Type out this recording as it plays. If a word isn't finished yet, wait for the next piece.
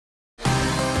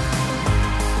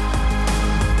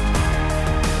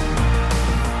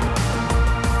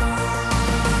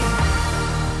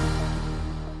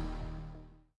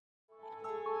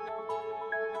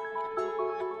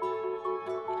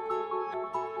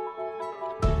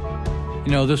You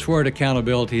know, this word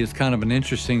accountability is kind of an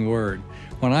interesting word.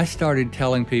 When I started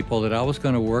telling people that I was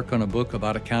going to work on a book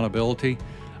about accountability,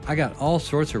 I got all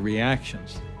sorts of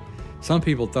reactions. Some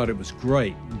people thought it was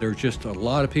great. There's just a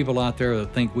lot of people out there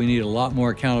that think we need a lot more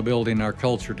accountability in our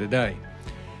culture today.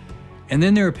 And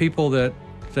then there are people that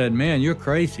said, man, you're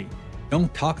crazy.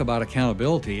 Don't talk about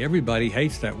accountability. Everybody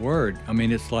hates that word. I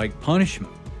mean, it's like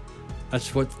punishment.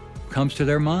 That's what comes to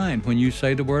their mind when you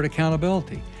say the word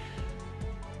accountability.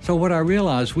 So what I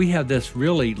realized, we have this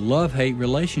really love-hate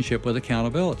relationship with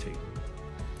accountability.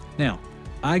 Now,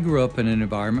 I grew up in an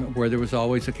environment where there was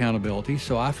always accountability,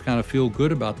 so I kind of feel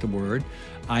good about the word.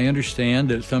 I understand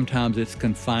that sometimes it's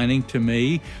confining to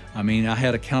me. I mean, I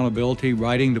had accountability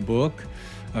writing the book.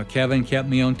 Kevin kept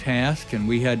me on task, and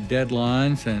we had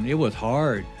deadlines, and it was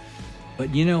hard.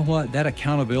 But you know what? That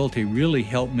accountability really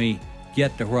helped me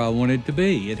get to where I wanted to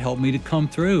be. It helped me to come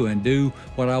through and do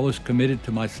what I was committed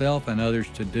to myself and others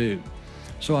to do.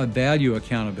 So I value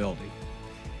accountability.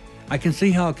 I can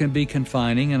see how it can be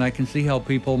confining, and I can see how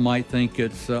people might think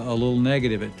it's a little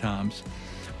negative at times.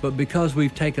 But because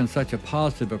we've taken such a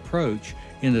positive approach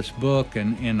in this book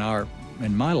and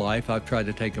in my life, I've tried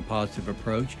to take a positive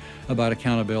approach about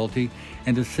accountability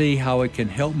and to see how it can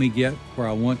help me get where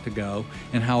I want to go,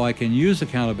 and how I can use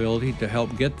accountability to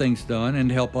help get things done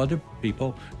and help other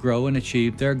people grow and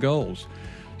achieve their goals.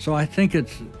 So I think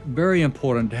it's very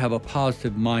important to have a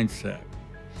positive mindset.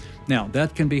 Now,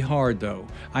 that can be hard though.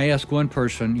 I asked one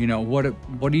person, you know,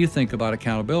 what do you think about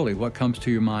accountability? What comes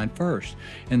to your mind first?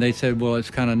 And they said, well,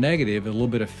 it's kind of negative, a little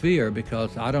bit of fear,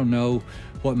 because I don't know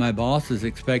what my boss is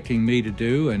expecting me to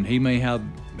do, and he may have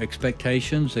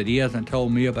expectations that he hasn't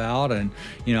told me about, and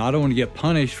you know, I don't want to get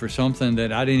punished for something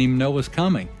that I didn't even know was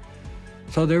coming.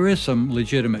 So there is some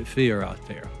legitimate fear out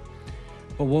there.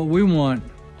 But what we want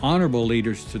honorable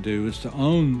leaders to do is to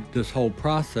own this whole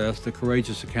process, the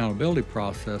courageous accountability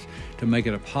process, to make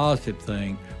it a positive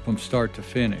thing from start to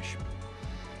finish.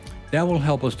 That will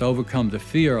help us to overcome the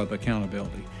fear of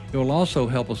accountability. It will also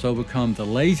help us overcome the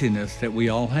laziness that we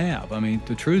all have. I mean,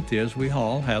 the truth is we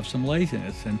all have some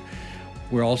laziness, and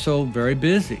we're also very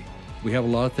busy. We have a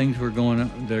lot of things that are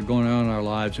going on in our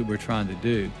lives that we're trying to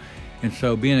do. And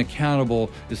so being accountable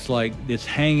is like it's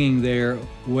hanging there,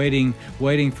 waiting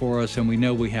for us, and we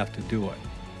know we have to do it.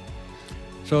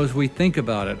 So as we think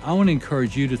about it, I want to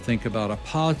encourage you to think about a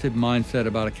positive mindset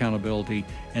about accountability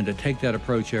and to take that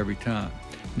approach every time.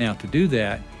 Now, to do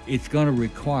that, it's going to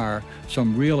require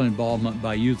some real involvement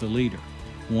by you, the leader.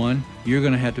 One, you're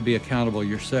going to have to be accountable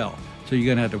yourself, so you're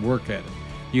going to have to work at it.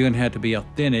 You're going to have to be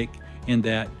authentic in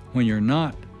that when you're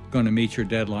not going to meet your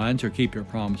deadlines or keep your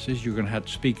promises, you're going to have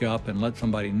to speak up and let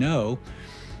somebody know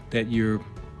that you're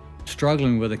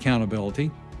struggling with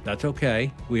accountability. That's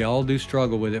okay. We all do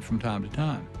struggle with it from time to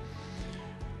time.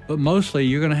 But mostly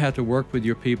you're going to have to work with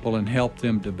your people and help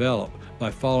them develop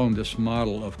by following this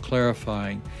model of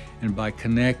clarifying, and by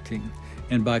connecting,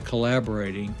 and by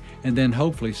collaborating, and then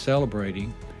hopefully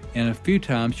celebrating, and a few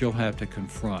times you'll have to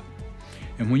confront.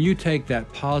 And when you take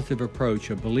that positive approach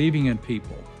of believing in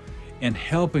people and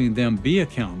helping them be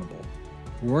accountable,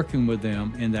 working with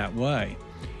them in that way,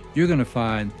 you're going to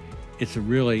find it's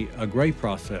really a great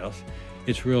process.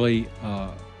 It's really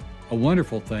a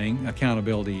wonderful thing,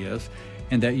 accountability is,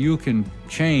 and that you can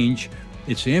change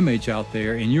its image out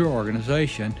there in your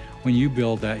organization when you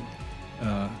build that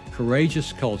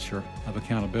courageous culture of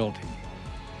accountability.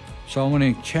 So I want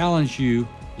to challenge you,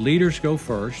 leaders go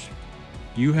first.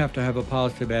 You have to have a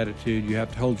positive attitude. You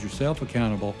have to hold yourself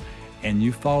accountable, and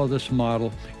you follow this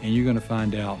model, and you're going to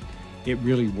find out it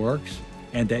really works,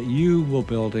 and that you will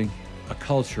building a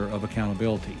culture of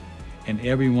accountability, and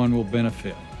everyone will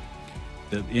benefit.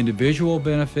 The individual will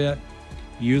benefit,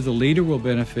 you, the leader, will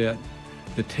benefit,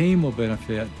 the team will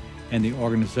benefit, and the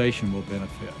organization will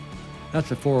benefit. That's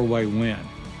a four-way win.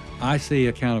 I see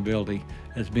accountability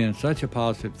as being such a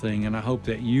positive thing, and I hope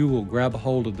that you will grab a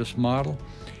hold of this model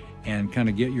and kind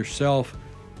of get yourself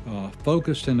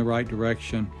focused in the right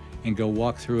direction and go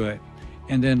walk through it,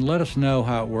 and then let us know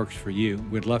how it works for you.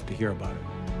 We'd love to hear about it.